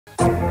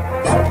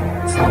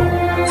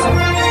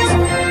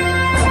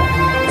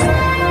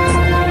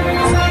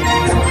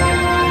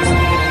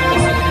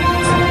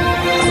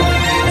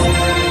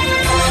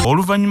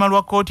Oluvannyuma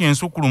lwa kkooti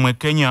ensukkulumu e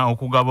Kenya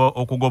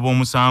okugoba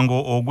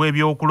omusango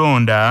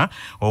ogw'ebyokulonda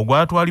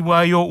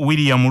ogwatwalibwayo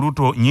William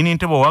Ruto nnyini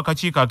ntebe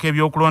w'akakiiko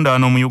ak'ebyokulonda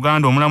wano mu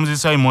Uganda omulamuzi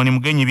Simon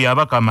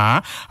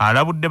Byabakama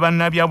alabudde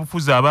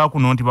bannabyabufuzi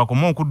abaakuno nti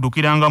bakome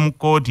okuddukiranga mu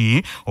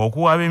kkooti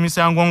okuwaaba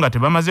emisango nga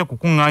tebamaze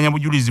kukuŋŋaanya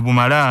bujulizi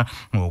bumala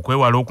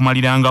okwewala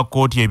okumaliranga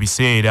kkooti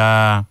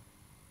ebiseera.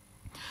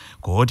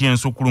 Kkooti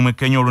ensukkulumu e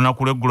Kenya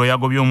olunaku lw'eggulo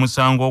yagobye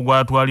omusango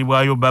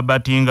ogwatwalibwayo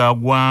Babati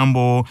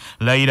Gwambo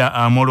Raila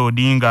Amolo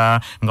Odinga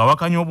nga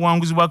wakanya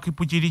obuwanguzi bwa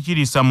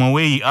Kipchirchir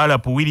Samoei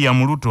Arap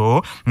William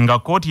Ruto nga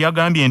kkooti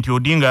yagambye nti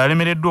Odinga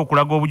yalemereddwa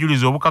okulaga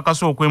obujulizi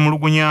obukakasa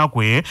okwemulugunya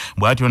kwe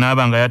bw'atyo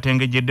n'aba nga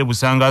yatengejjedde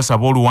busanga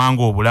asaba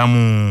oluwanga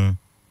obulamu.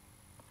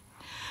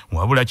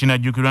 Wabula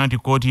kinajjukirwa nti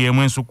kkooti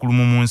y'emu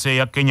ensukkulumu mu nsi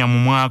ya Kenya mu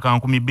mwaka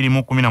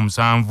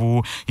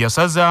 2017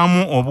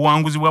 yasazaamu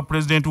obuwanguzi bwa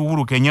Pulezidenti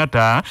Uhuru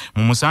Kenyatta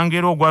mu musango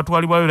era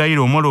ogwatwalibwayo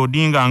Raila Amolo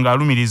Odinga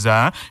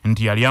ng'alumiriza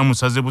nti yali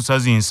amusaze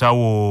busazi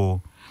nsawo.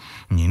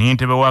 Nnyini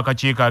ntebe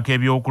w'akakiiko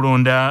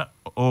ak'ebyokulonda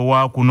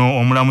owa kuno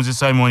omulamuzi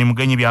Simon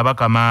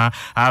Byabakama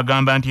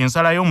agamba nti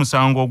ensala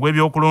y'omusango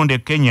ogw'ebyokulonda e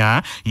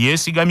Kenya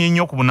yeesigamye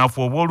nnyo ku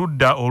bunafu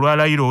obw'oludda olwa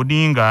Raila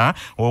Odinga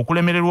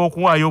okulemererwa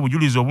okuwaayo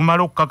obujulizi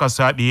obumala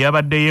okukakasa bye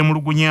yabadde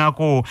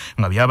yeemulugunyako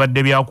nga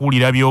byabadde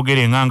byakuwulira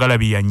byogere nga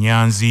ngalabi ya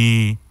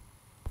Nyanzi.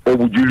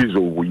 Obujulizi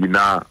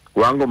obuyina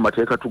kubanga mu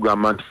mateeka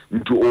tugamba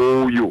nti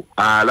oyo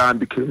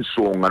alambika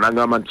ensonga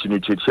n'agamba nti kino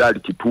kye kyali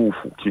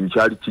kituufu kino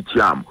kyali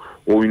kikyamu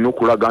olina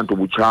okulaga nti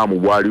obukyamu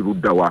bwali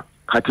luddawa.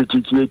 Kati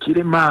kiki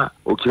ekirema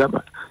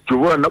okiraba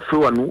kyobola naffe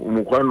wano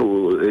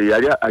omukwano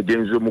yali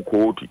agenze mu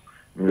kooti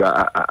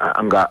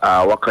nga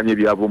awakanya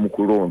ebyava mu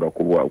kulonda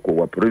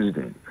kwa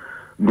president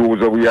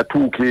ndowooza bwe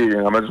yatuuka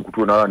nga amaze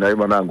kutuona naye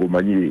mananga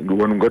omanyire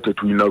wano nga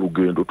tetulina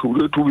lugendo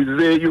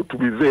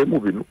tubiveemu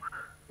bino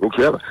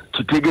okiraba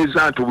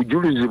kitegeeza nti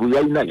obujulizi bwe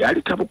yalina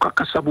yali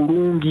tabukakasa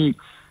bulungi.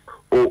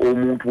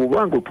 Omuntu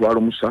obanga otwala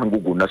omusango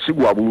gwonna si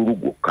gwa bululu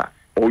gwokka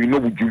olina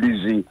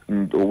obujulizi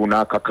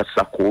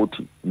obunaakakasa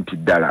kooti nti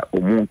ddala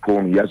omuntu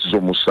ono yazza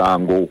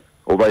omusango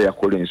oba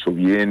yakola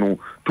ensobi enu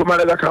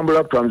tomala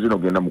gatambula butamuzi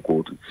n'ogenda mu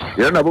kooti.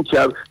 Era nabo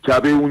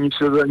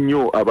kyabeewunyisiza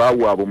nnyo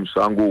abaawaaba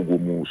omusango ogwo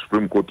mu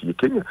Supreme Court ye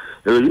Kenya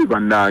ye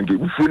bannange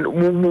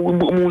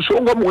mu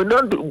nsonga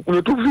mwena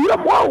ne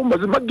tuviiramu awo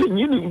mazima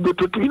gennyini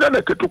tetulina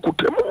nake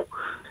tukutemu.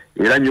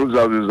 Era nnyo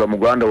zaabeza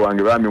muganda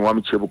wange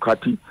baamiwamu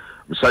Chebukati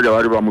musajja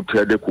baali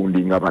bamutedde ku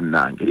ndinga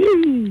bannange.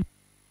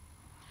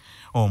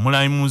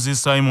 Omulamuzi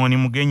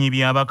Simon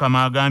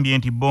Byabakama agambye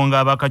nti bonga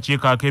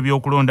abakakiiko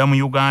ak'ebyokulonda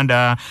mu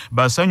Uganda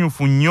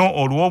basanyufu nnyo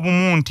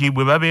olw'obumu nti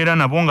bwe babeera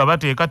nabo nga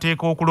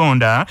bateekateeka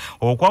okulonda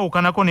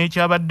okwawukanako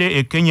n'ekyabadde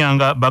e Kenya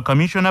nga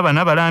bakamishona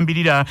bana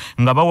balambirira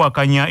nga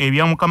bawakanya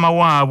ebya mukama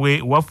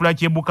waabwe Wafula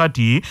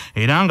Chebukati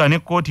era nga ne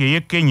kkooti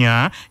ey'e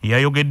Kenya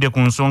yayogedde ku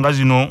nsonga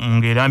zino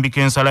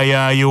ng'erambika ensala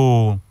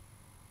yaayo.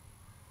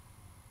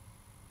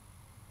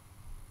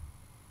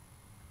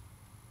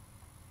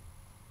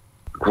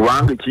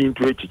 Kubanga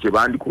ekintu ekyo kye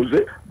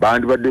bandikoze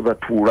bandibadde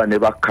batuula ne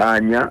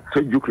bakkaanya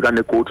sejjukira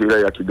ne kkooti era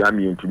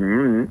yakigambye nti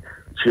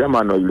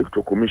chairman wa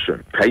electoral commission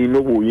talina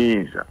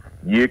obuyinza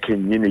ye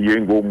kennyini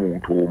ye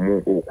ng'omuntu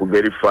omu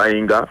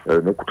okuverifyinga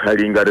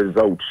n'okutalinga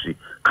results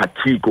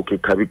kakiiko ke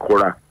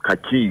kabikola.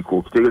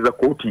 Kakiiko kitegeeza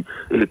kkooti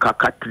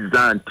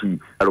ekakatiza nti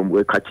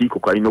kakiiko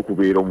kalina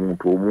okubeera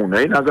omuntu omu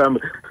naye nagamba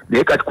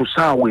naye kati ku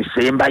ssaawa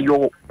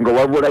esembayo nga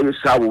wabulayo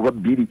essaawa oba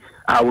bbiri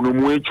awo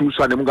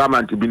nomwekyusa ne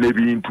mugamba nti bino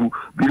ebintu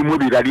birimu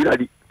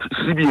ebiralirali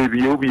si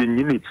byebyo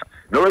byennyini.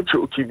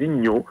 Nolwekyo kibi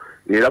nnyo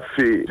era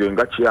ffe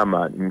nga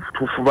chairman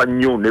tufuba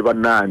nnyo ne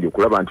bannange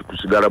okulaba nti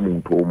tusigala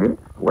muntu omu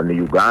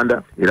wano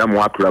Uganda era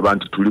mwatulaba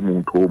nti tuli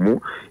muntu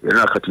omu era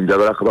nakati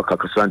njagala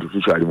kabakakasa nti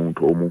tukyali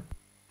muntu omu.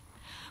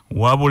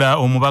 Wabula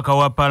omubaka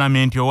wa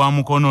Parliament owa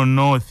Mukono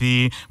North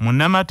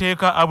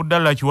munnamateeka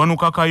Abdallah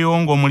Kiwanuka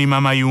Kayongo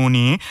mulima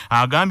Mayuni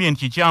agambye nti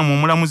kikyamu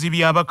omulamuzi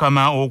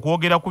Byabakama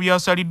okwogera ku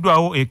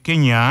byasaliddwawo e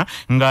Kenya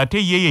ng'ate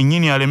ye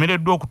yennyini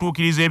alemereddwa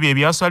okutuukiriza ebyo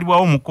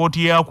ebyasalibwawo mu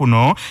kkooti ya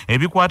kuno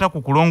ebikwata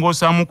ku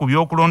kulongoosaamu ku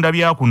byokulonda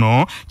bya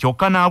kuno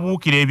kyokka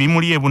n'abuukira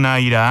ebimuli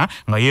ebunaayira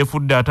nga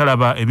yeefudde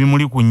atalaba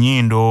ebimuli ku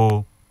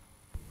nnyindo.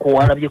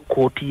 Kuwalabye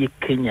kkooti ye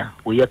Kenya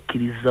bwe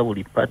yakkiriza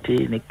buli pate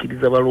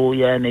nekkiriza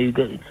balooya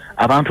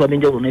abantu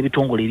ab'enjawulo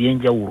n'ebitongole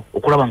eby'enjawulo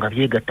okulaba nga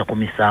byegatta ku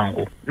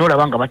misango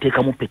n'olaba nga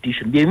bateekamu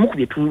petition byebimu ku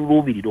bye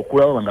tuluubirira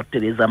okulaba nga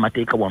tutereeza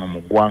amateeka wano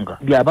mu ggwanga.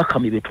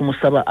 Byabakama bye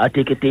tumusaba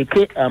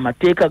ateeketeeke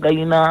amateeka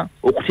galina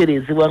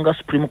okutereezebwa nga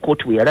Supreme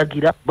Court bwe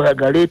yalagira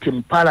bwagaleete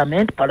mu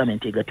Parliament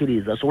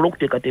egatereeza asobole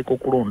okuteekateeka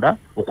okulonda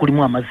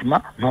okulimu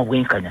amazima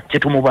n'obwenkanya. Kye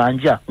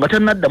tumubanja nga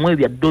tannaddamu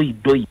ebya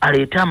ddoyi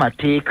aleete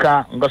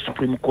amateeka nga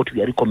Supreme Court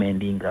bye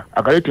recommendinga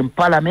agalete mu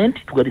Parliament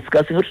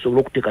tugadiscussinga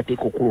tusobole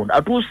okuteekateeka okulonda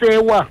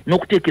atuuseewa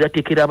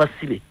n'okuteekerateekera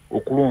abasibe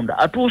okulonda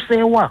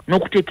atuuseewa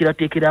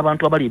n'okuteekerateekera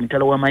abantu abali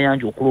emitala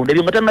w'amayanja okulonda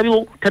ebyo nga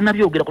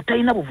tannabyogera ku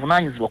talina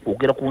buvunaanyizibwa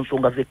kwogera ku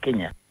nsonga z'e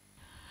Kenya.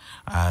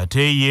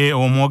 ate ye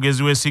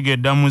omwogezi w'essiga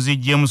eddamuzi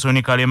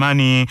Jameson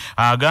Kalemani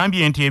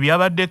agambye nti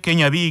ebyabadde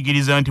Kenya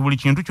biyigiriza nti buli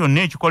kintu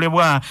kyonna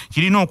ekikolebwa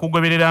kirina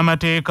okugoberera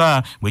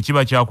amateeka bwe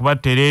kiba kyakuba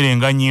ttereere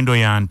nga nnyindo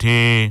ya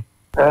nte.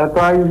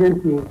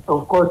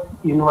 Of course,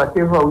 in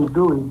whatever we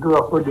do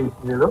according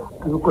to the law.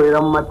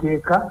 Tubikolera mu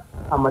mateeka,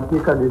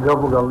 amateeka ge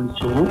gavuga buli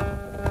kimu.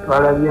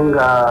 Twalabye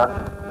nga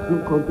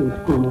kkooti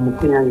enkulu mu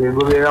Kenya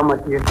ng'egoberera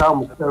amateeka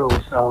mu kusala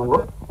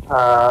obusango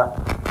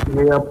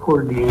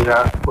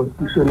neyapoldinga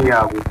constitution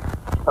yaabwe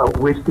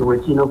westi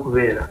wekirina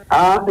okubeera.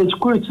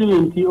 Ekikulu kiri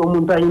nti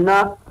omuntu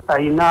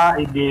ayina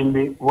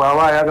eddembe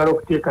bw'aba ayagala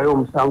okuteekayo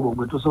omusango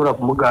gwe tosobola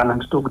kumugaana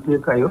nti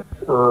toguteekayo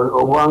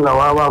obwanga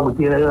waaba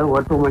aguteerayo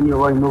watomanyi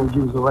oba alina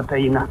obujulizi oba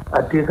tayina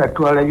ate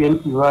katwalabye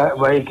nti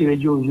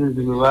bayekerejo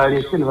obujulizi bwe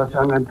baleese ne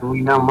basanga nti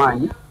bulina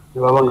amaanyi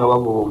ne baba nga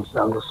bagoba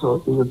omusango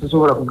so ezo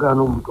tosobola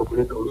kugaana omuntu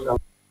okuleeta omusango.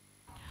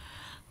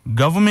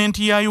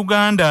 Gavumenti ya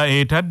Uganda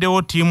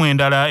etaddewo ttiimu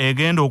endala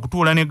egenda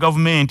okutuula ne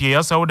gavumenti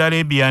eya Saudi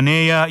Arabia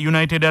n'eya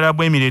United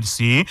Arab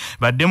Emirates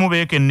baddemu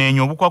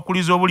beekenneenya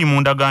obukwakkulizo obuli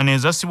mu ndagaano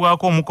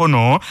ezassibwako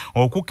omukono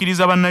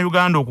okukkiriza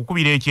bannayuganda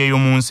okukubira ekyeyo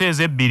mu nsi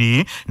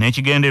ezebbiri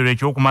n'ekigendererwa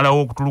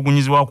eky'okumalawo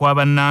okutulugunyizibwa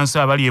kw'abannansi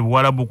abali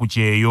ebuwalabu ku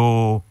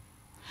kyeyo.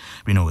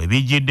 Bino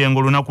webijjidde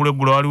ng'olunaku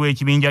lw'eggulo waliwo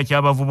ekibinja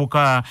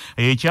ky'abavubuka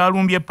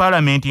ekyalumbye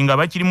Paalamenti nga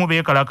bakirimu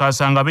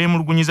beekalakaasa nga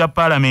beemulugunyiza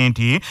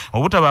Paalamenti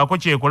obutabaako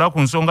kyekola ku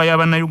nsonga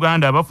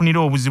y'abannayuganda abafunira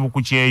obuzibu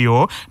ku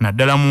kyeyo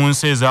naddala mu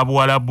nsi eza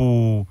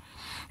Buwalabu.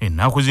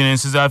 Ennaku zino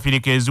ensi za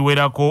Afirika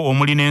eziwerako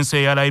omuli n'ensi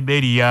eya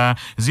Liberia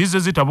zizze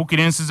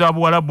zitabukira ensi za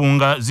Buwalabu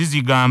nga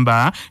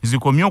zizigamba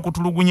zikomye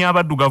okutulugunya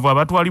abaddugavu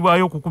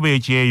abatwalibwayo okukuba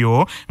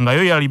ekyeyo nga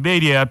yo ya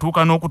Liberia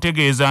yatuuka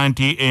n'okutegeeza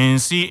nti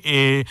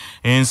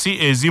ensi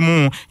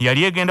ezimu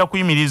yali egenda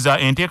kuyimiriza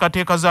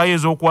enteekateeka zaayo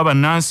ez'okuwa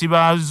bannansi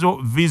baazo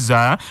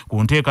visa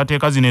ku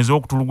nteekateeka zino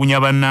ez'okutulugunya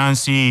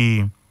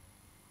bannansi.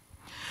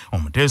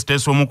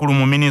 Omuteesiteesi omukulu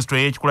mu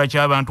minisitule y'ekikula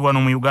ky'abantu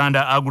wano mu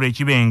Uganda Agure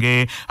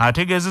Kibenge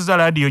ategeezezza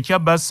laadiyo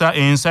Kyabassa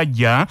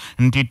Ensajja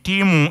nti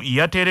ttiimu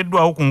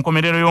yateereddwawo ku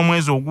nkomerero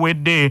y'omwezi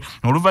oguwedde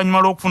oluvannyuma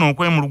lw'okufuna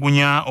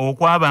okwemulugunya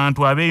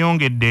okw'abantu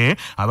abeeyongedde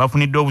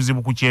abafunidde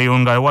obuzibu ku kyeyo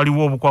nga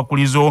waliwo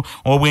obukwakkulizo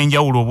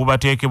obw'enjawulo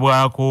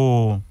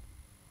obubateekebwako.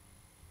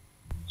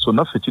 So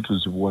naffe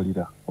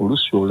kituzibuwalira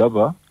oluusi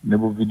olaba ne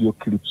bu video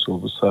clips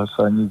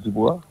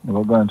obusaasaanyizibwa ne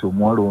bagaa nti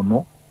omuwala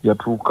ono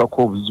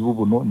yatuukako obuzibu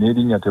buno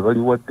n'erinnya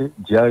tebaliwadde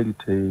gyali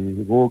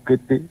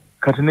teboogedde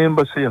kati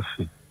n'embase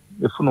yaffe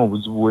efuna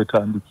obuzibu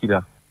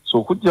wetandikira so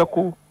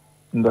okujjako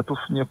nga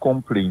tufunye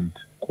complaint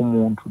ku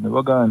muntu ne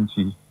bagaa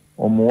nti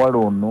omuwala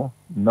ono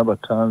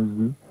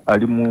Nabatanzi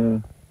ali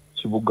mu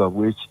kibuga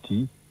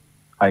bwekiti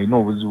alina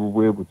obuzibu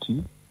bwe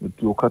buti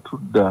tulyoka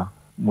tudda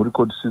mu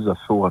records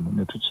zaffe wano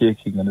ne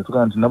tucekinga ne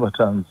tugaa nti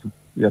Nabatanzi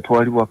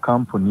yatwalibwa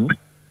kampuni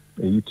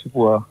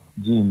eyitibwa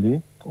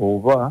Gindi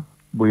oba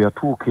bwe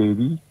yatuuka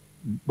eri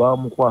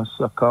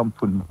bamukwasa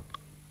kampuni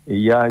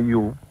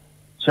eyaayo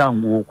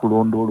kyangu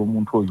okulondoola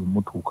omuntu oyo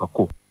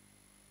mutuukako.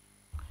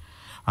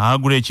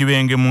 Agure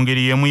Kibenge mu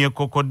ngeri y'emu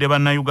yekkokkodde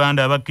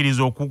bannayuganda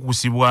abakkiriza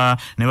okukusibwa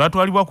ne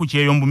batwalibwa ku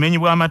kyeyo mu bumenyi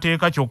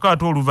bw'amateeka kyokka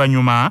ate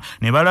oluvannyuma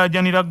ne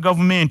balaajanira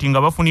gavumenti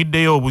nga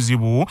bafuniddeyo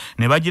obuzibu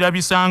ne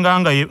bagirabisanga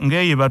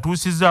ng'eyo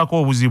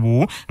batuusizzaako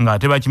obuzibu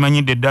ng'ate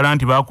bakimanyidde ddala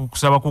nti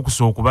bakusaba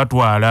kukusa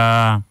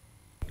okubatwala.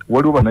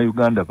 Waliwo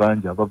bannayuganda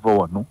bangi abava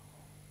wano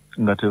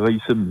nga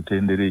tebayise mu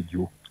mitendera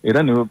egyo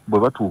era ne bwe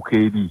batuuka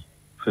eri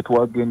ffe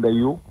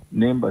twagendayo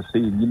n'embase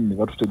yennyini ne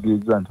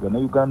batutegeeza nti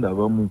bannayuganda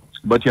abamu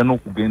batya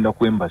n'okugenda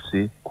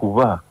kw'embase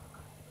kuba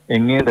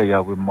engenda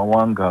yaabwe mu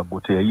mawanga ago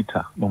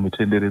teyayita mu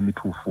mitendera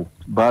emituufu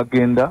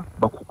bagenda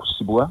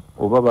bakukusibwa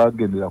oba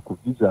bagendera ku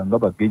visa nga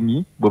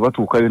bagenyi bwe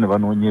batuukayo ne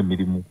banoonya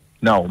emirimu.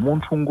 Naw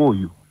omuntu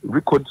ng'oyo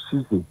records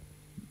ze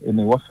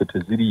enewaffe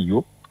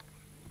teziriiyo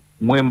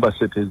mu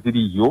embase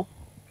teziriiyo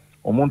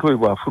omuntu oyo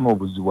bw'afuna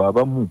obuzibu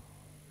abamu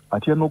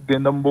atya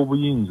n'okugenda mu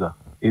b'obuyinza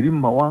eri mu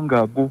mawanga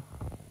ago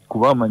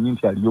kuba amanyi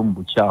nti aliyo mu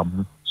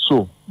bukyamu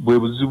so bwe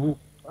buzibu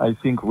I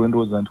think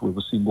bwendowooza nti bwe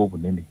businga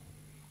obunene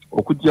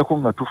okuggyako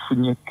nga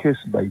tufunye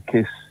case by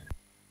case.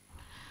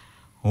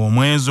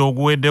 Omwezi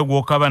oguwedde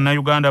gwokka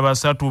bannayuganda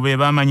basatu be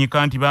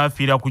bamanyika nti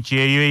baafiira ku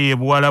kyeyo ye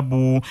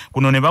Buwalabu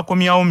kuno ne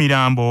bakomyawo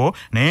mirambo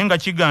naye nga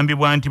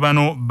kigambibwa nti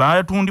bano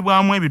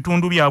batundibwamu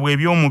ebitundu byabwe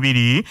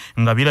eby'omubiri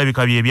nga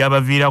birabika bye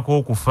byabaviirako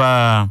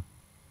okufa.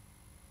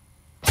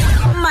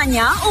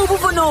 Manya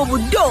obuvuna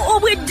obuddo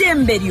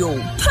obw'eddembe lyo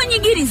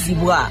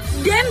tonyigirizibwa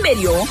ddembe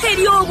lyo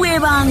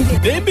ery'obwebange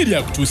ddembe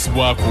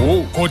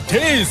lyakutuusibwako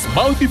Cortez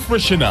mouth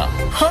freshener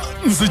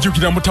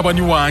nzijukira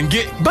mutabani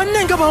wange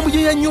bannenga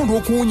bamuyeya nnyo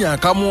olw'okuwunya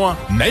akamwa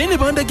naye ne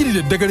bandagirira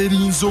eddagala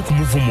eriyinza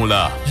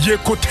okumuvumula ye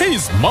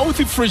Cortez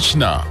mouth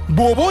freshener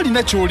bw'oba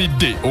olina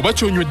ky'olidde oba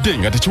ky'onywedde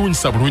nga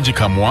tekiwunyisa bulungi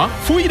kamwa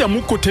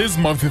fuuyiramu Cortez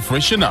mouth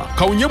freshener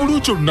kawunye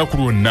bulungi olunaku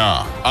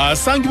lwonna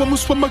asangibwa mu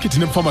supermarket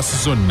ne pharmacy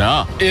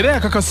zonna era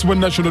yakakasibwa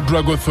National National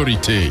Drug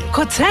Authority.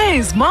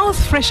 Cortez mouth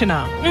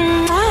freshener.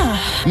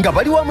 Nga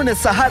bali wamu ne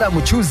Sahara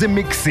muchuzi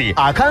mixi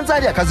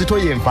akanzaali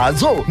akazitoya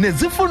envaazo ne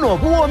zifuna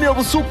obuwoomi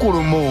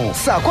obusukulumu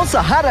saako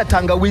Sahara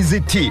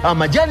tangawizi tea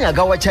amajani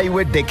agawa chai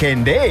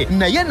weddekende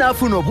naye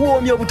n'afuna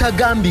obuwoomi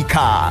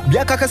obutagambika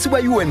byakakasibwa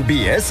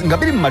UNBS nga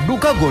biri mu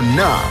maduuka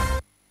gonna.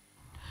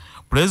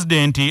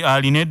 Pulezidenti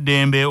alina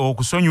eddembe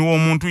okusonyiwa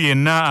omuntu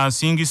yenna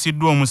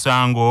asingisiddwa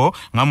omusango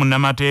nga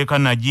munnamateeka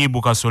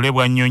Najibu Kasole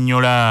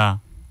bw'annyonnyola.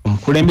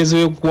 Omukulembeze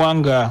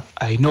w'eggwanga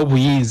alina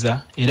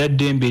obuyinza era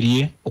ddembe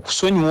lye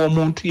okusonyiwa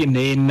omuntu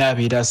yenna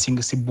abeera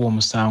asingisibwa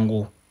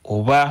omusango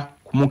oba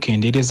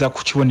kumukendeereza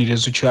ku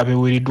kibonerezo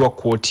kyabeeweereddwa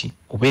kkooti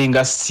oba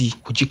nga si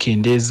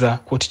kukikendeeza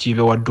kkooti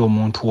kyebeewadde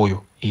omuntu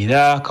oyo.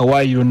 Era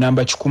kawaayiro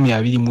namba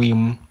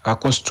 121 ka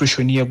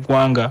constitution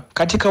y'eggwanga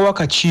kati kawa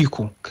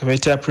akakiiko ke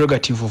bayita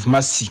prerogative of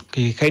mercy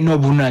ke kalina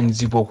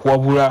obuvunaanyizibwa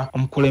okuwabula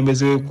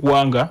omukulembeze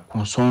w'eggwanga ku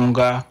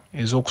nsonga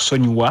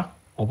ez'okusonyiwa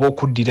oba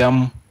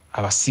okuddiramu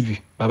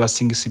abasibe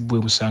babasingisibwa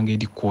omusango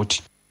eri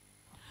kkooti.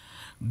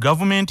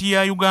 Gavumenti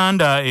ya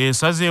Uganda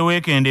esazeewo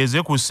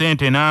ekendeeze ku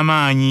ssente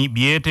n'amaanyi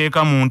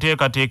byeteeka mu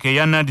nteekateeka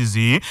eya NADS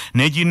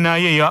ne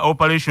ginnayo eya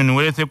Operation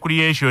Wealth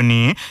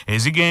Creation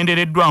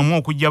ezigendereddwamu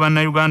okujja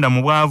bannayuganda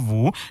mu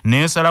bwavu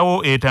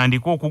n'esalawo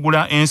etandika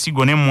okugula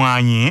ensigo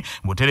n'emmwanyi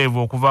butereevu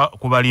okuva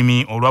ku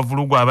balimi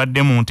olwavulugwa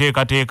abadde mu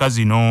nteekateeka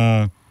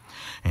zino.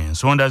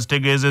 Ensonda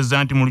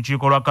zitegeezezza nti mu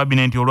lukiiko lwa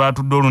kabinenti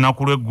olwatudde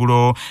olunaku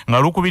lw'eggulo nga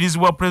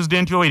lukubirizibwa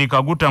Pulezidenti Yoweri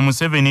Kaguta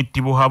Museveni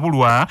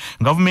Tibuhabulwa,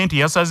 gavumenti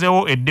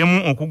yasazeewo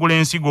eddemu okugula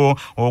ensigo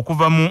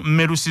okuva mu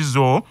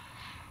Merusizo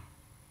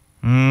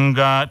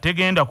nga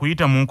tegenda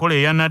kuyita mu nkola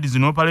eya NADS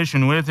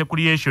Operation Wealth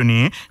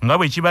Creation nga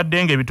bwe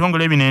kibadde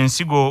ng'ebitongole bino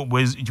ensigo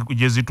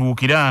gye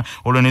zituukira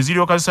olwo ne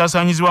ziryoka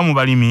zisaasaanyizibwa mu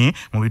balimi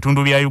mu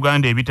bitundu bya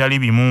Uganda ebitali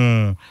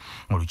bimu.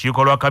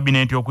 Olukiiko lwa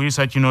kabinenti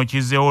okuyisa kino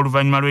kizzeewo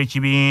oluvannyuma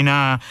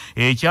lw'ekibiina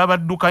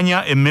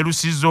ekyabaddukanya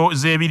emmerusizo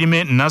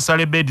z'ebirime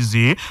Nasale Beds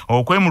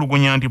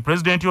okwemulugunya nti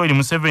Pulezidenti Yoweri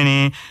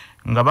Museveni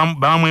nga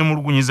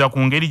bamwemulugunyiza ku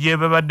ngeri gye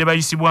babadde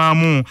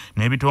bayisibwamu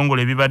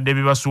n'ebitongole bibadde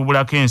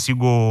bibasuubulako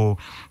ensigo.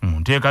 Mu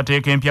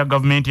nteekateeka empya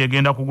gavumenti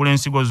egenda kugula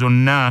ensigo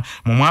zonna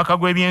mu mwaka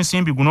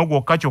gw'ebyensimbi guno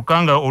gwokka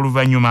kyokka nga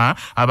oluvannyuma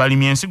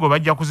abalimi ensigo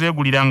bajja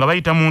kuzeegulira nga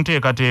bayita mu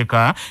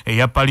nteekateeka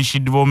eya Parish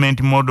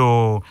Development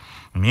Model.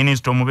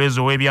 Minisita omubeezi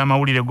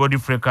w'ebyamawulire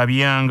Godfrey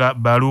Kabyanga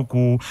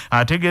Baluku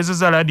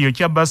ategeezezza laadiyo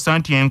Kyabassa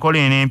nti enkola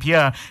eno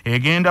empya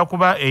egenda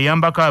kuba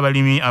eyambako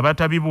abalimi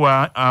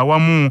abatabibwa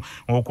awamu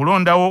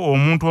okulondawo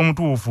omuntu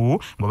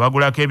omutuufu bwe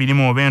bagulako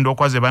ebirimu oba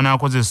endokwa ze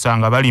banaakozesa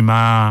nga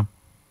balima.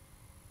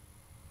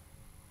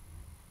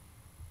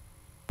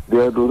 They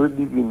had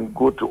already been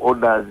got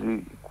orders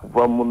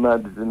kuva mu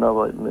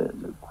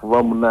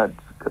NADS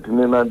kati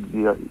ne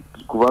NADS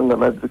kubanga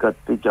NADS kati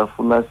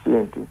tekyafuna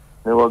ssente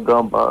ne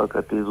bagamba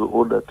kati ezo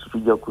order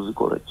tujja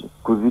kuzikola ki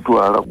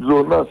kuzitwala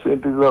zonna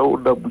sente za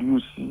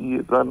OWC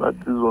za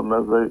NADS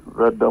zonna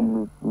zadda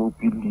mu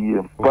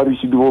PDM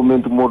Parish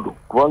Development Model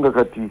kubanga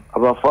kati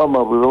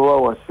abafama bwe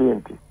babawa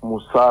sente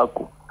mu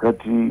saako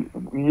kati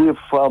ye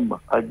fama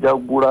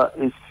ajagula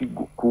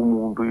esigo ku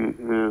muntu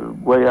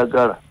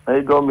gwayagala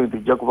naye gavumenti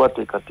ejja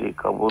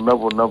kubateekateeka bonna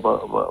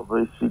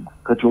b'esigo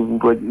kati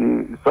omuntu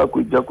saako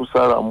ejja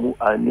kusalamu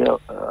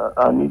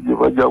ani gye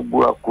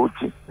bajagula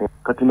koki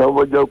kati nabo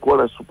bajja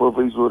kukola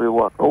supervisory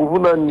work.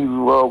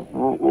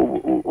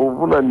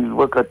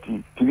 Obuvunanyizibwa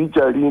kati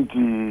tibikyali nti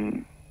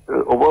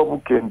oba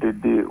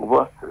bukendedde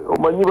oba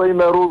omanyi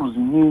balina roles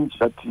nyingi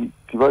kati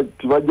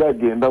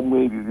tibajagenda mu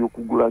ebyo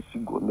by'okugula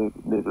sigo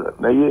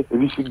naye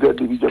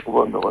ebisigadde bijja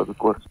kuba nga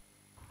babikola.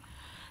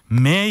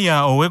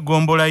 Meya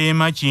ow'eggombola y'e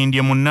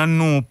Makindye mu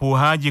Nanuupu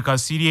Haji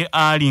Kasirye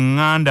Ali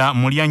Nganda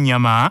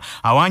Mulyanyama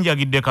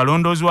awanjagidde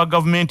kalondoozi wa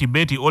gavumenti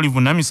Betty Olive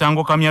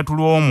Namisango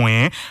Kamyatulu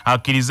omwe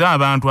akkiriza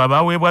abantu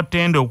abaweebwa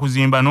ttenda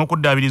okuzimba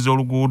n'okuddaabiriza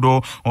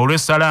oluguudo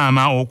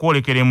olw'essalaama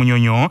okwolekera e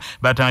Munyonyo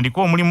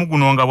batandika omulimu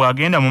guno nga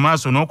bw'agenda mu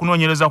maaso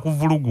n'okunoonyereza ku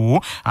vulugu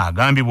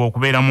agambibwa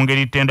okubeera mu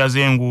ngeri ttenda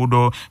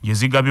z'enguudo gye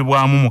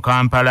zigabibwamu mu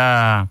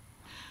Kampala.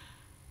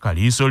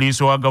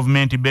 Kaliisoliiso wa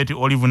gavumenti Betty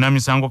Olive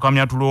Namisango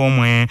Kamyatulu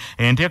omwe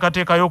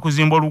enteekateeka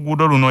y'okuzimba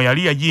oluguudo luno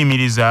yali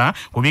yagiyimiriza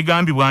ku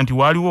bigambibwa nti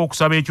waaliwo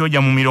okusaba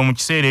ekyoja mu miro mu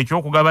kiseera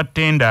eky'okugaba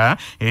ttenda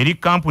eri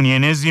kampuni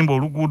eneezimba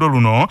oluguudo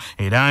luno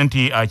era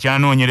nti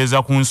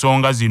akyanoonyereza ku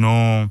nsonga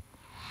zino.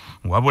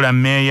 Wabula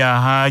Meya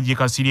Haji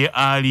Kasirye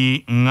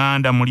Ali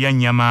Nganda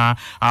Mulyanyama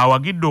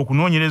awagidde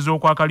okunoonyereza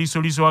okwa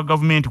kaliisoliiso wa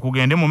gavumenti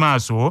kugende mu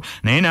maaso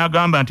naye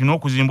n'agamba nti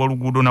n'okuzimba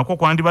oluguudo nakwo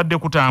kwandibadde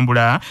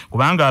kutambula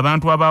kubanga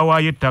abantu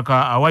abawaayo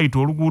ettaka awayita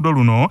oluguudo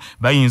luno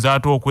bayinza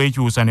ate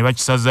okwekyusa ne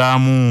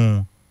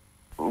bakisazaamu.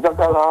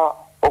 Njagala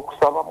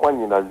okusaba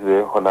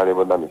mwannyinaze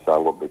Honorable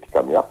Namisango Betty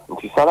Kamya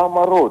nti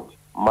Salama Road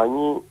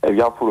manyi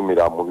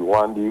ebyafulumira mu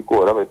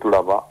biwandiiko era bwe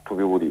tulaba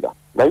tubiwulira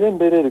naye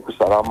embeera eri ku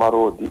Salama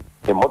Road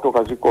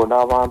emmotoka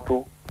zikoona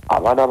abantu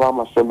abaana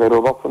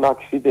b'amasomero bafuna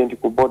accident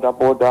ku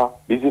boda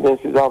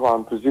bizinensi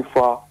z'abantu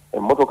zifa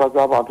emmotoka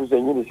z'abantu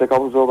zennyini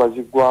sekabuzo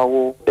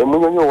baziggwawo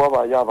emunyonyo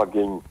wabaayo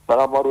abagenyi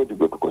Salama Road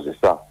gwe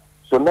tukozesa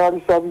so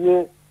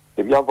naalisabye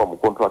ebyava mu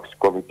contracts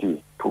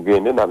committee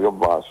tugende nabyo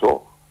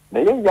maaso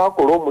naye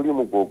yakola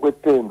omulimu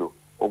gw'ogw'ettendo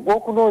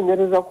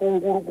ogw'okunoonyereza ku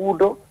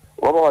nguluguudo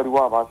waba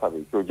waliwo abaasaba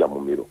ekyoja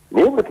mu miro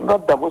naye bwe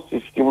tunaddamu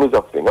sisitimu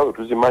zaffe nga bwe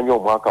tuzimanyi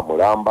omwaka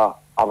mulamba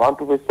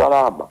abantu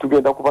b'essalaama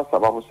tugenda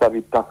kubasaba busaba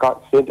ettaka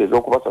ssente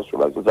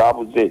ez'okubasasula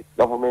zaabuze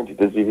gavumenti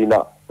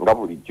tezirina nga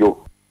bulijjo.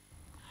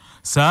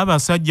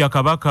 Ssaabasajja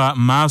Kabaka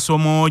Maaso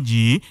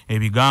Moogi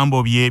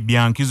ebigambo bye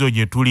bya nkizo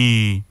gye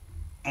tuli.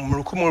 Mu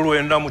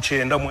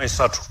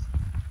 1993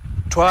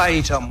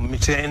 twayita mu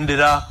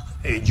mitendera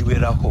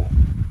egiwerako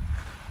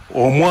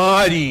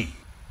omwali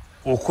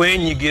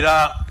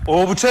okwenyigira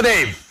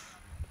obutereevu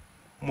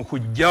mu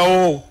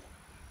kuggyawo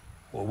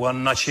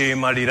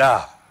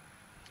obwannakyemalira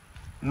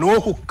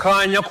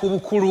n'okukkaanya ku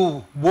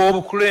bukulu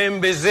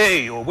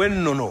bw'obukulembeze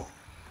obw'ennono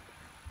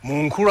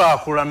mu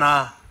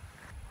nkulaakulana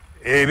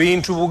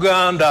ebintu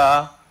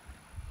Buganda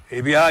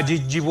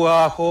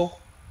ebyagijjibwako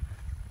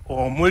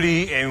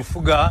omuli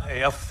enfuga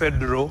eya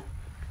federal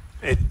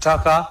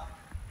ettaka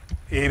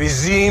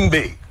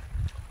ebizimbe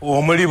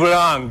omuli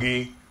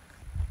Bulangi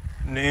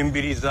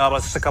n'embiri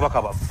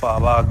z'abassekabaka baffe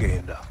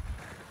abaagenda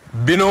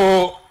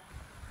bino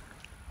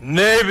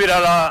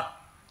n'ebirala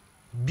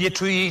bye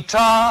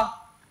tuyita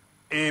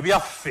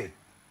ebyaffe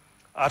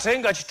ate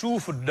nga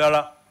kituufu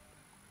ddala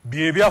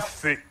bye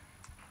byaffe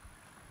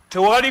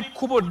tewali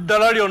kkubo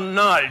ddala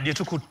lyonna lye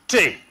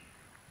tukutte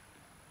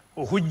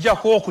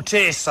okuggyako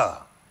okuteesa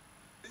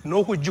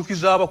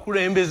n'okujjukiza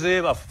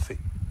abakulembeze baffe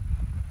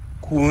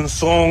ku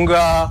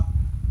nsonga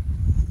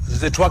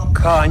ze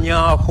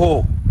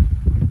twakkaanyaako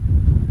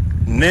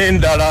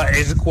n'endala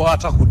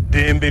ezikwata ku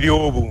ddembe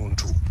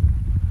ly'obuntu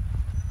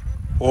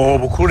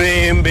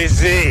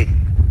obukulembeze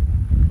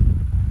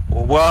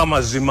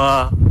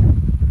obw'amazima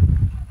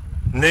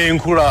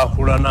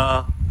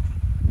n'enkulaakulana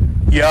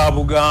ya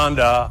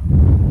Buganda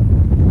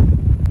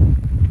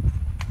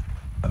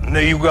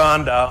ne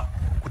Uganda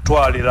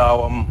kutwalira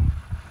awamu.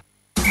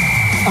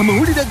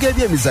 Amawulire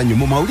g'ebyemizannyo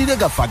mu mawulire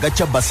gaffe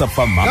agaca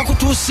Basafama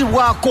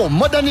gakutuusibwako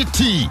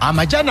Modernity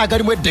amajani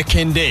agalimu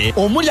eddekende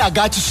omuli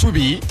aga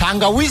kisubi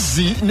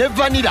tangawizi ne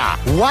vanira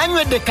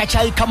wanywedde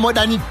kacayi ka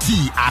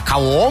Modernity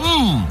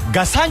akawoomu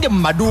gasange mu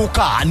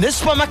maduuka ne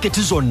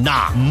supamaketi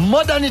zonna.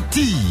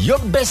 Modernity your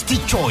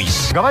best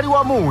choice nga bali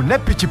wamu ne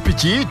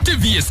pikipiki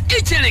TVS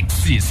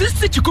HLX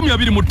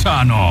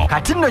 625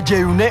 kati nno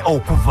gyeyune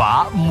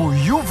okuva mu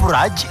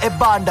Yuvraj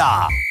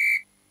ebbanda.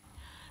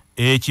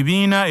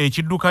 Ekibiina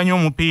ekiddukanya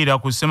omupiira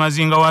ku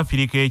ssemazinga wa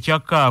Afirika ekya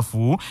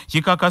kaafu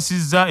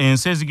kikakasizza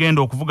ensi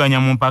ezigenda okuvuganya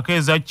mu mpaka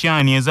eza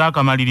CHAN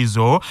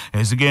ez'akamalirizo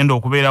ezigenda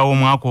okubeerawo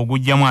omwaka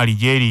ogujjamu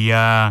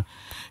Algeria.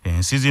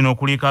 Ensi zino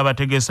kuliko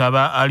abategesi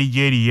aba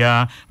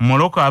Algeria,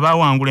 Morocco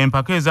abaawangula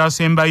empaka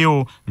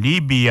ezaasembayo,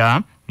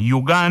 Libya,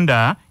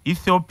 Uganda,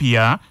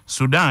 Ethiopia,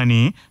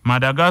 Sudani,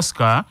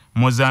 Madagascar,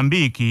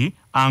 Mozambique,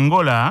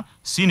 Angola,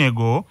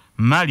 Senegal,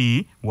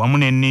 Mali wamu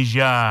ne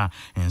Niger.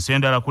 Ensi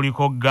endala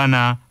kuliko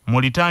Ghana,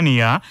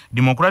 Mauritania,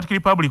 Democratic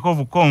Republic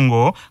of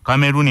Congo,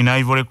 Cameroon na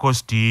Ivory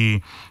Coast.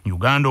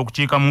 Uganda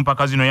okukiika mu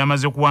mpaka zino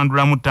yamaze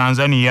kuwandulamu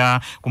Tanzania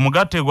ku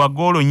mugatte gwa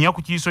goolo 4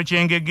 ku kiiso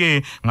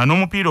ky'engege nga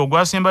n'omupiira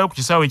ogwasembayo ku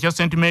kisaawe ekya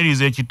St.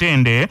 Mary's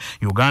ekitende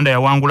Uganda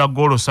yawangula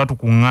goolo 3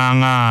 ku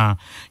ŋŋaŋa.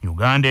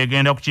 Uganda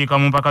egenda kukiika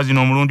mu mpaka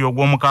zino omulundi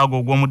ogw'omukaaga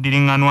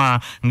ogw'omuddiringanwa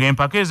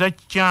ng'empaka eza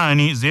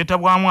CHAN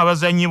zeetabwamu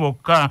abazannyi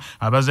bokka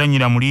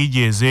abazannyira mu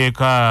liigi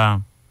ezeeka.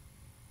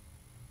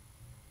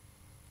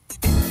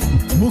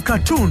 Mu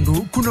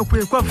katundu kuno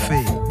kwe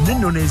kwaffe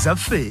n'ennono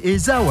ezaffe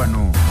eza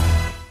wano.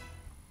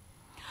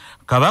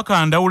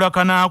 Kabaka Ndawula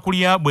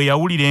Kanaakulya bwe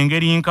yawulira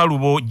engeri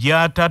nkalubo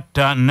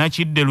gy'atatta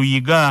Nakidde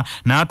Luyiga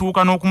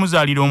n'atuuka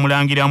n'okumuzaalira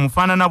omulangira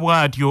amufaanana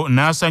bw'atyo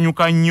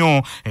n'asanyuka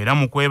nnyo era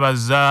mu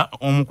kwebaza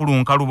omukulu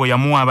nkalubo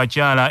yamuwa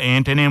abakyala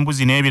ente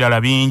n'embuzi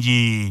n'ebirala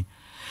bingi.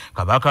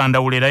 Kabaka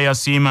Ndawula era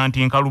yasiima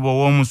nti nkalubo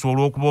ow'omusu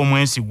olw'okuba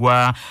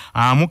omwesigwa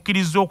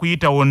amukkiriza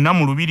okuyita wonna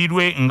mu lubiri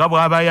lwe nga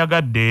bw'aba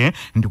ayagadde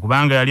nti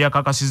kubanga yali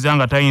akakasizza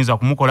nga tayinza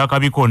kumukola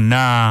kabi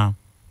konna.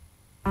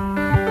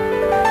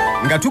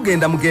 Nga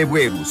tugenda mu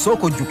gebweru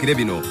sooka ojjukire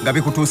bino nga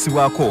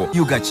bikutuusibwako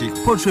Yugachi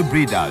Poultry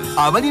Breeders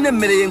abalina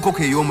emmere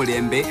y'enkoko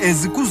ey'omulembe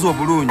ezikuza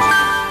obulungi.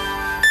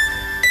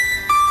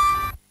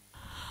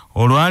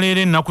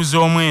 Olwaleero ennaku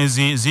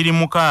z'omwezi ziri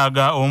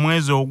 6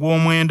 omwezi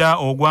ogw'omwenda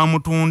ogwa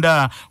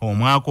Mutunda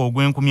omwaka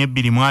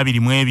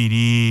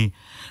ogw'2022.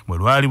 Bwe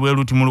lwali bwe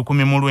luti mu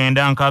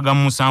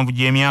 1967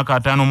 gy'emyaka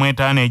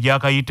 55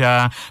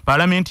 egyakayita,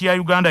 Paalamenti ya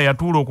Uganda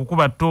yatuula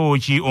okukuba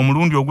ttooki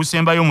omulundi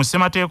ogusembayo mu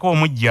ssemateeka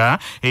omuggya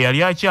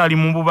eyali akyali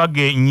mu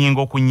bubage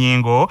nnyingo ku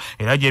nnyingo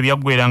era gye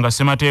byaggwera nga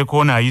ssemateeka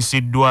ono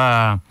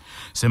ayisiddwa.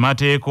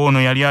 Ssemateeka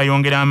ono yali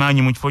ayongera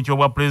amaanyi mu kifo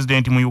ky'obwa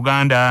pulezidenti mu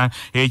Uganda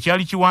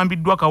ekyali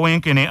kiwambiddwa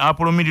Kawenkene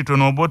Apollo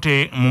Milton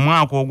Obote mu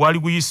mwaka ogwali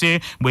guyise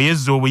bwe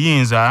yezza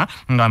obuyinza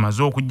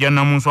ng'amaze okujja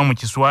Namunswa mu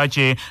kiswa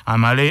kye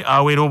amale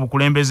awera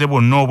obukulembeze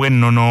bwonna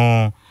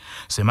obw'ennono.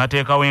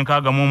 Ssemateeka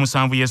w'enkaaga mu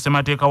omusanvu ye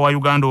ssemateeka wa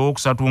Uganda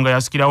ow'okusatu nga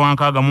yasikira wa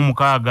nkaaga mu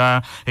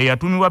mukaaga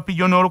eyatumibwa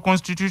Pigeonal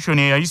Constitution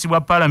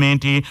eyayisibwa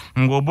Paalamenti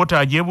ng'Obote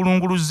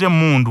agyebulunguluzza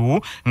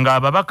emmundu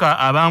ng'ababaka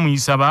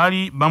abaamuyisa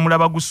baali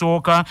bamulaba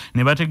gusooka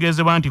ne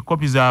bategeezebwa nti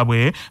kopi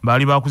zaabwe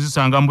baali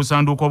baakuzisanga mu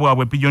busanduuko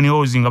bwabwe Pigeon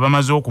House nga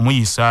bamaze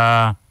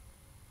okumuyisa.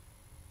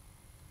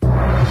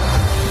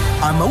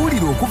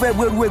 Amawulire okuva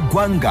ebweru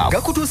w'eggwanga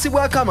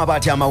gakutuusibwako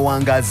amabaati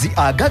amawangaazi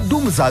aga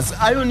Dumzas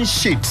Iron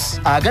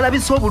Sheets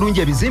agalabisa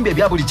obulungi ebizimbe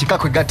ebya buli kika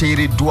kwe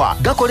gateereddwa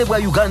gakolebwa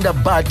Uganda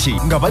Baati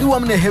nga bali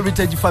wamu ne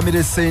Heritage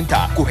Family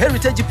Center ku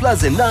Heritage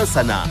Plaza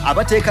Nansana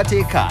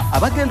abateekateeka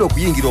abagenda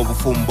okuyingira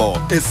obufumbo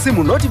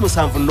essimu noti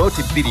 7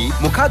 noti 2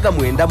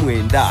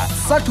 699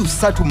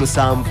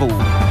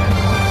 337.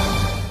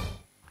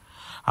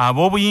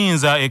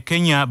 Ab'obuyinza e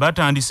Kenya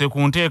batandise ku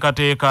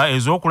nteekateeka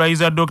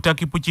ez'okulayiza Dr.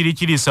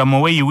 Kipchirchir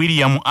Samoei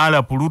William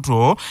Arap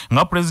Ruto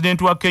nga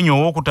pulezidenti wa Kenya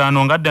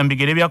ow'okutaano ng'adda mu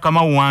bigere bya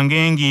Kamau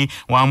Wangengi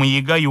wa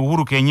muyiga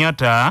Uhuru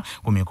Kenyatta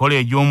ku mikolo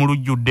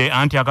egy'omulujjudde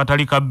anti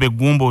akatali kabba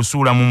eggumba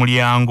osuula mu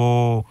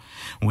mulyango.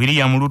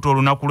 William Ruto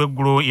olunaku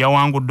lw'eggulo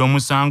yawangudde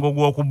omusango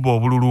gw'okubba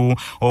obululu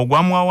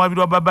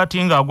ogwamwawabirwa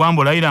Babati nga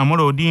agwambo Raila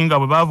Amolo Odinga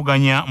bwe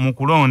baavuganya mu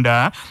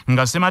kulonda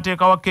nga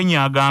ssemateeka wa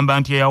Kenya agamba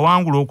nti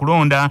yawangula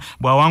okulonda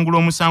bw'awangula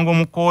omusango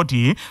mu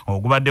kkooti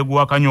ogubadde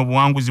guwakanya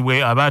obuwanguzi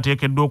bwe aba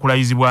ateekeddwa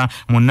okulayizibwa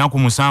mu nnaku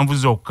 7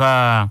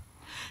 zokka.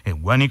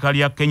 Eggwanika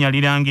lya Kenya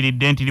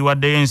lirangiridde nti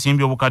liwaddeyo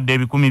ensimbi obukadde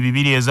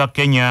 200 eza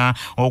Kenya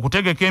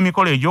okutegeka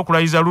emikolo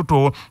egy'okulayiza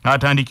Ruto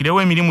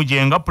atandikirewo emirimu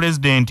gye nga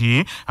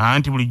pulezidenti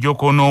anti bulijjo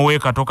koonoowe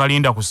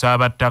katokalinda ku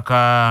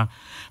ssaabattaka.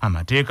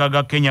 Amateeka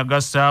ga Kenya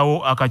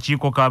gassaawo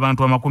akakiiko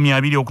k'abantu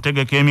 20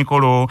 okutegeka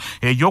emikolo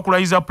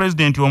egy'okulayiza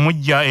pulezidenti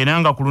omujja era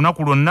nga ku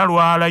lunaku lwonna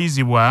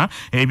lwalayizibwa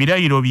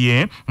ebirayiro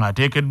bye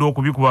ateekeddwa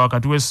okubikuba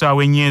wakati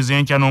w'essaawa 4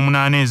 ez'enkya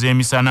n'8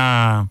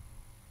 ez'emisana.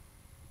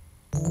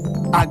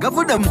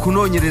 Agavudde mu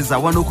kunoonyereza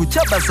wano ku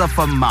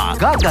Kyabasafama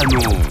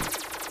gaagano.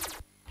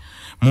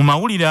 Mu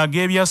mawulire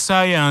ag'ebya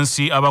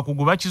saayansi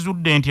abakugu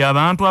bakizudde nti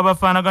abantu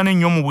abafaanagana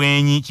ennyo mu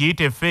bwenyi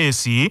kiyite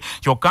feesi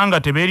kyokka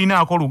nga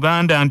tebeerinaako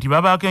Luganda nti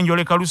babaako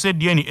enjoleka luse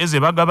DNA ze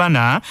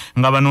bagabana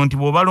nga bano nti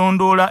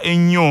bw'obalondoola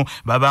ennyo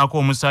babaako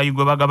omusaayi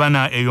gwe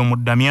bagabana eyo mu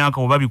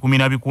ddamyaka oba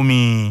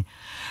 10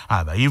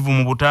 Abayivu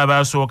mu buta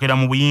baasookera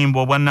mu buyimba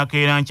obwa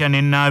Nakeerankya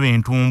n'ennaaba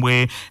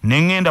entumbwe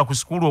n'engenda ku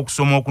sikuulu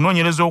okusoma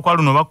okunoonyereza okwa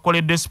luno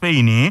bakukoledde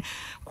Spain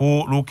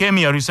ku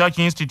Leukemia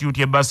Research Institute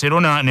e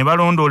Barcelona ne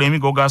balondoola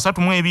emigogo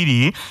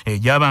 32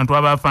 egy'abantu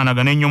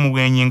abafaanagana ennyo mu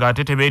bwenyi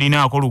ng'ate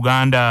tebeerinaako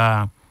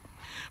Luganda.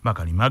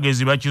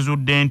 Bakalimagezi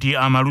bakizudde nti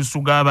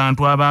amalusu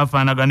g'abantu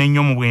abafaanagana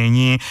ennyo mu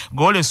bwenyi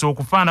goolesa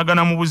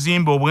okufaanagana mu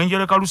buzimbe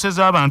obw'enjoleka luse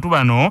z'abantu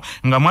bano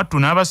nga mwattu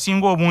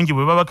n'abasinga obungi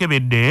bwe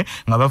babakebedde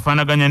nga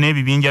bafaanaganya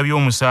n'ebibinja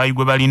by'omusaayi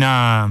gwe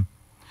balina.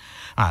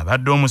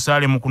 Abadde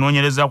omusaale mu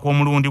kunoonyereza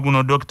kw'omulundi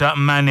guno Dr.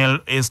 Manel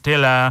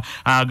Estela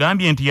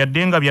agambye nti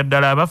yadde nga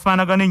byaddala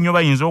abafaanagana ennyo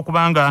bayinza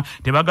okuba nga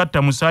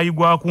tebagatta musaayi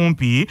gwa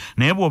kumpi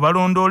naye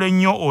bw'obalondoola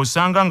ennyo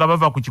osanga nga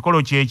bava ku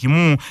kikolo kye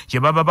kimu kye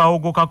baba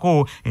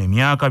bawogokako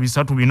emyaka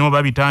 3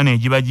 oba 5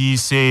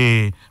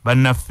 egibagiyise.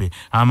 Bannaffe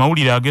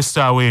amawulire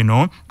ag'essaawa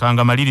eno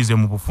kangamalirize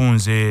mu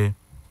bufunze.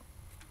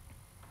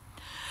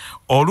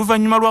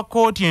 Oluvannyuma lwa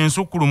kkooti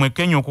ensukkulumu e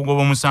Kenya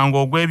okugoba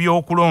omusango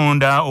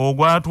ogw'ebyokulonda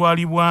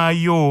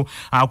ogwatwalibwayo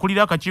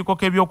akulira akakiiko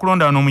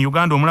k'ebyokulonda wano mu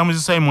Uganda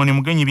omulamuzi Simon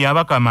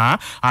Byabakama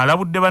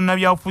alabudde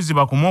bannabyabufuzi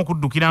bakome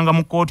okuddukiranga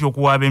mu kkooti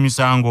okuwaaba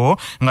emisango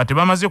nga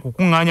tebamaze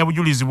kukuŋŋaanya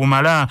bujulizi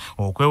bumala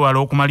okwewala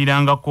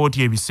okumaliranga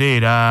kkooti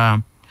ebiseera.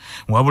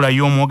 Wabula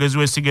yo omwogezi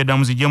w'essiga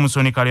eddamuzi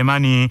Jameson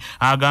Kalemani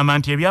agamba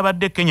nti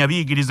ebyabadde Kenya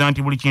biyigiriza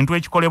nti buli kintu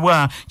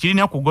ekikolebwa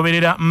kirina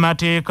kugoberera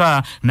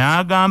mateeka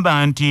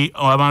n'agamba nti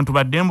abantu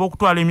baddembe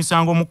okutwala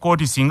emisango mu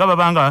kkooti singa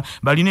babanga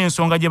balina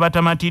ensonga gye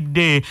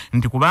batamatidde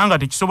nti kubanga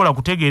tekisobola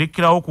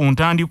kutegeerekerawo ku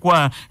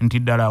ntandikwa nti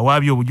ddala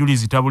awaabye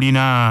obujulizi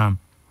tabulina.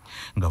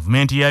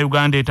 Gavumenti ya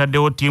Uganda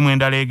etaddewo ttiimu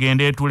endala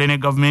egenda etuule ne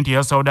gavumenti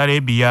ya Saudi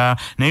Arabia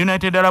ne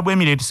United Arab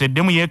Emirates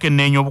eddemu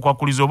yeekenneenya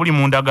obukwakkulizo obuli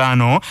mu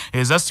ndagaano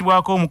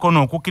ezassibwako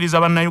omukono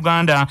okukkiriza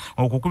bannayuganda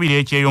okukubira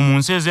ekyeyo mu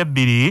nsi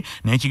ez'ebbiri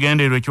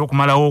n'ekigendererwa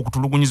eky'okumalawo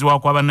okutulugunyizibwa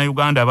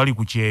kw'abannayuganda abali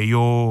ku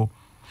kyeyo.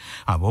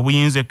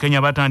 Ab'obuyinza e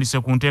Kenya batandise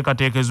ku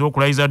nteekateeka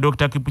ez'okulayiza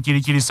Dr.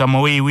 Kipchirchir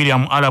Samoei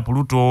William Arap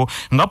Ruto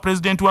nga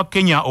pulezidenti wa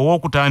Kenya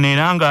ow'okutaano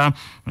era nga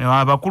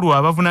abakulu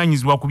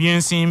abavunaanyizibwa ku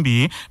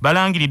by'ensimbi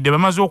balangiridde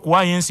bamaze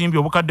okuwaayo ensimbi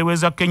obukadde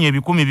bw'eza Kenya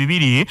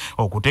 200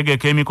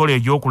 okutegeka emikolo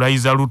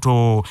egy'okulayiza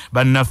Ruto.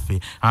 Bannaffe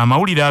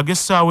amawulire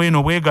ag'essaawa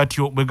eno bwe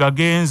gatyo bwe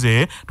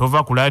gagenze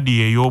tova ku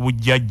laadiyo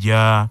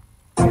ey'obujjajja.